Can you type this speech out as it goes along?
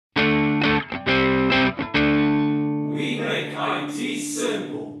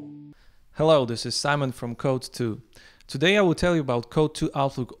simple. Hello, this is Simon from CodeTwo. Today I will tell you about CodeTwo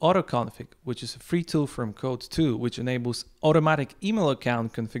Outlook AutoConfig, which is a free tool from CodeTwo which enables automatic email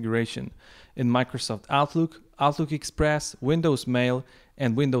account configuration in Microsoft Outlook, Outlook Express, Windows Mail,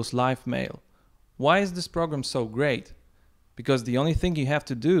 and Windows Live Mail. Why is this program so great? Because the only thing you have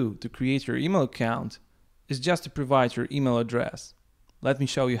to do to create your email account is just to provide your email address. Let me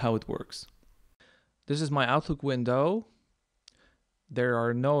show you how it works. This is my Outlook window. There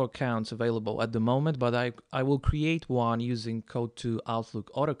are no accounts available at the moment, but I will create one using CodeTwo Outlook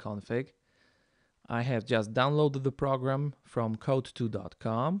AutoConfig. I have just downloaded the program from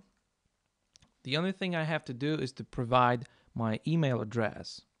CodeTwo.com. The only thing I have to do is to provide my email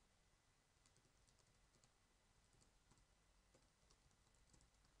address.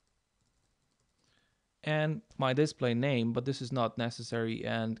 And my display name, but this is not necessary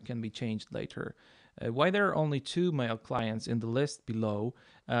and can be changed later. Why there are only 2 mail clients in the list below?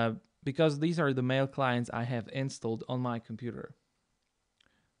 Because these are the mail clients I have installed on my computer.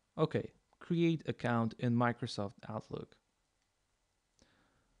 Okay, create account in Microsoft Outlook.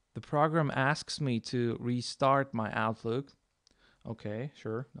 The program asks me to restart my Outlook. Okay,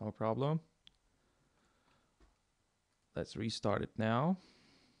 sure, no problem. Let's restart it now.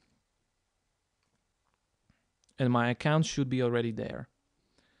 And my account should be already there.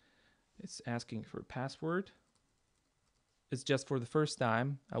 It's asking for a password. It's just for the first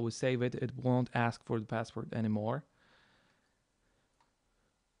time. I will save it. It won't ask for the password anymore.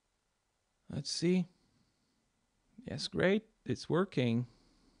 Let's see. Yes, great. It's working.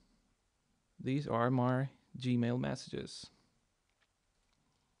 These are my Gmail messages.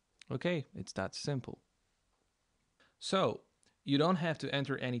 Okay, it's that simple. So, you don't have to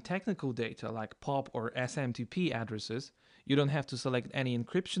enter any technical data like POP or SMTP addresses. You don't have to select any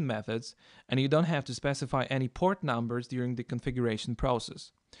encryption methods, and you don't have to specify any port numbers during the configuration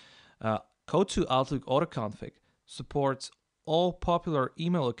process. CodeTwo Outlook AutoConfig supports all popular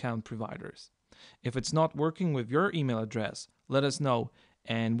email account providers. If it's not working with your email address, let us know,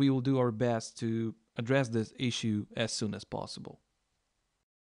 and we will do our best to address this issue as soon as possible.